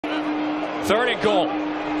Third and goal.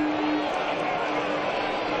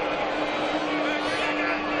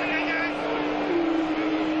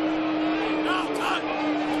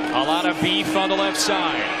 A lot of beef on the left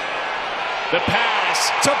side. The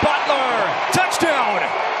pass to Butler.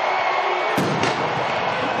 Touchdown.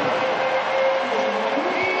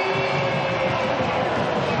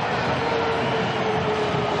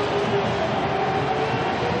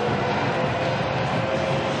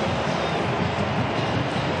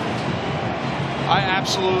 I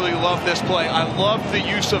absolutely love this play. I love the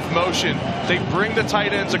use of motion. They bring the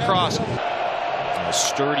tight ends across. A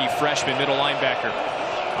sturdy freshman middle linebacker.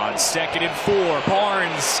 On 2nd and 4,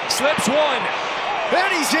 Barnes slips one,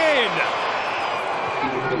 and he's in.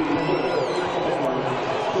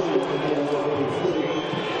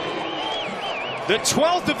 The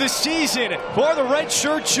 12th of the season for the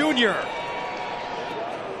redshirt junior.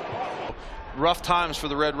 Rough times for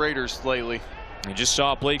the Red Raiders lately. You just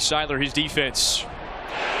saw Blake Seiler, his defense.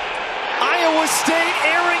 Iowa State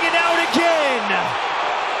airing it out again.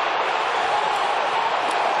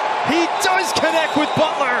 He does connect with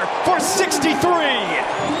Butler for 63.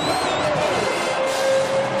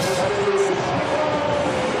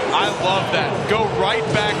 I love that. Go right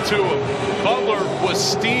back to him. Butler was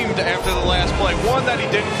steamed after the last play. One, that he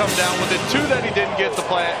didn't come down with it. Two, that he didn't get the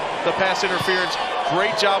pass interference.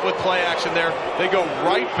 Great job with play action there. They go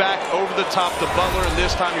right back over the top to Butler, and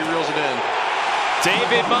this time he reels it in.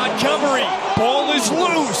 David Montgomery, ball is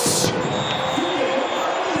loose.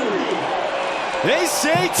 They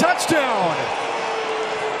say touchdown.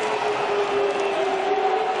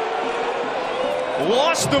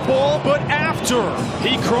 Lost the ball, but after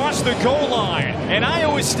he crossed the goal line, and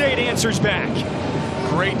Iowa State answers back.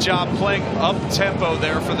 Great job playing up-tempo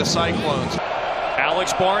there for the Cyclones.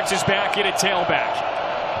 Alex Barnes is back in at tailback.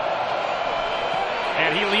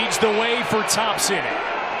 And he leads the way for Thompson.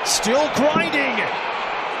 Still grinding.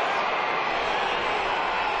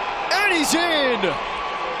 And he's in.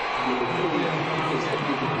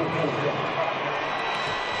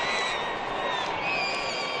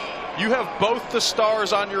 You have both the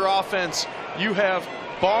stars on your offense. You have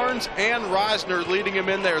Barnes and Reisner leading him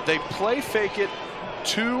in there. They play fake it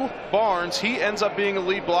to Barnes. He ends up being a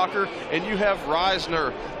lead blocker. And you have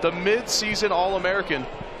Reisner, the mid-season All-American,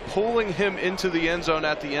 pulling him into the end zone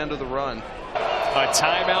at the end of the run. A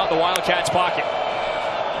timeout in the Wildcats' pocket.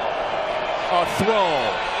 A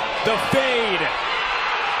throw. The fade.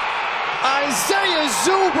 Isaiah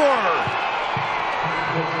Zuber.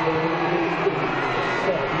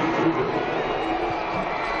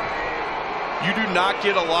 You do not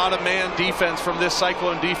get a lot of man defense from this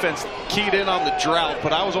Cyclone defense keyed in on the drought,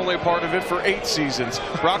 but I was only a part of it for 8 seasons.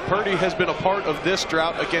 Brock Purdy has been a part of this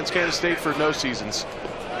drought against Kansas State for no seasons.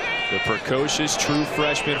 The precocious true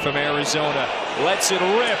freshman from Arizona lets it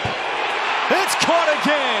rip. It's caught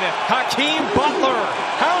again. Hakeem Butler.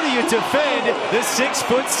 How do you defend the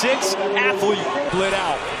 6'6" athlete? Split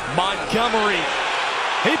out. Montgomery.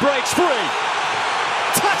 He breaks free.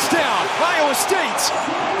 Touchdown, Iowa State.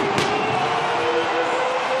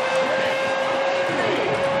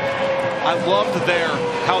 I loved there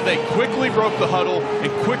how they quickly broke the huddle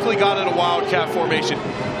and quickly got in a Wildcat formation.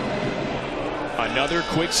 Another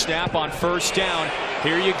quick snap on first down.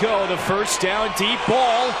 Here you go, the first down, deep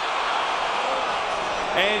ball.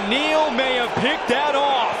 And Neal may have picked that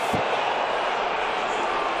off.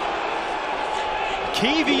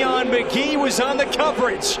 Kevion McGee was on the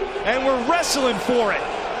coverage, and we're wrestling for it.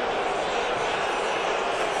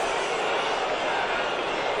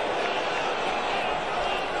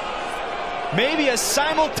 Maybe a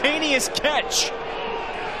simultaneous catch.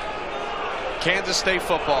 Kansas State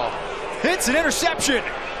football. It's an interception.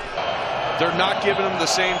 They're not giving him the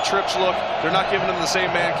same trips look. They're not giving him the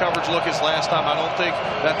same man coverage look as last time. I don't think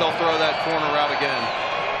that they'll throw that corner route again.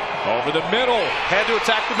 Over the middle. Had to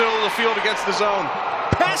attack the middle of the field against the zone.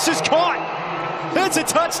 Pass is caught. It's a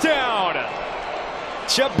touchdown.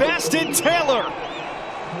 Chabastin Taylor.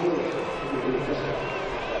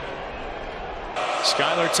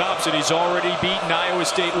 Skylar Thompson, he's already beaten Iowa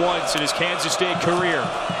State once in his Kansas State career.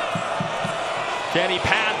 Can he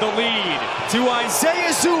pad the lead to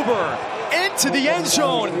Isaiah Zuber into the end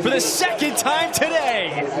zone for the second time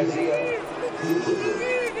today?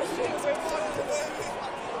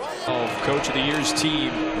 Coach of the Year's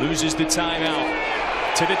team loses the timeout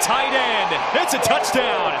to the tight end. It's a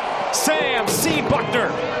touchdown. Sam C.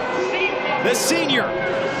 Buckner, the senior.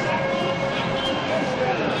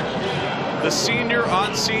 The senior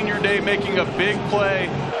on senior day making a big play.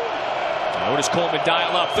 Otis Coleman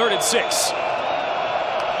dial up, 3rd and 6.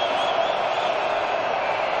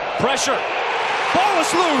 Pressure. Ball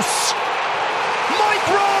is loose. Mike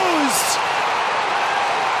Rose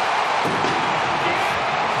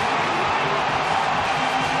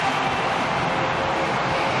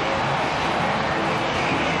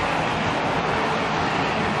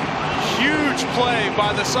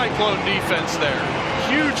by the Cyclone defense there.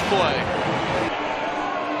 Huge play.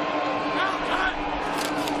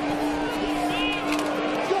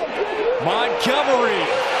 Montgomery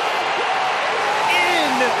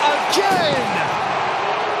in again.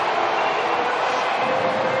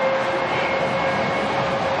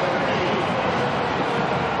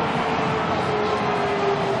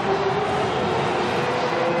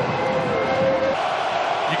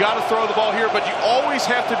 You got to throw the ball here, but you always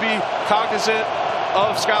have to be cognizant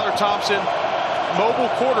of Skylar Thompson. Mobile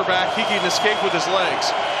quarterback, he can escape with his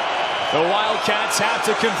legs. The Wildcats have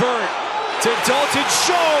to convert. To Dalton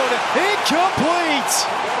Schoen, incomplete.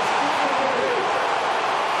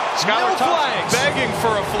 Skylar No Thompson flags.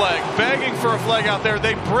 begging for a flag out there.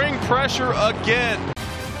 They bring pressure again.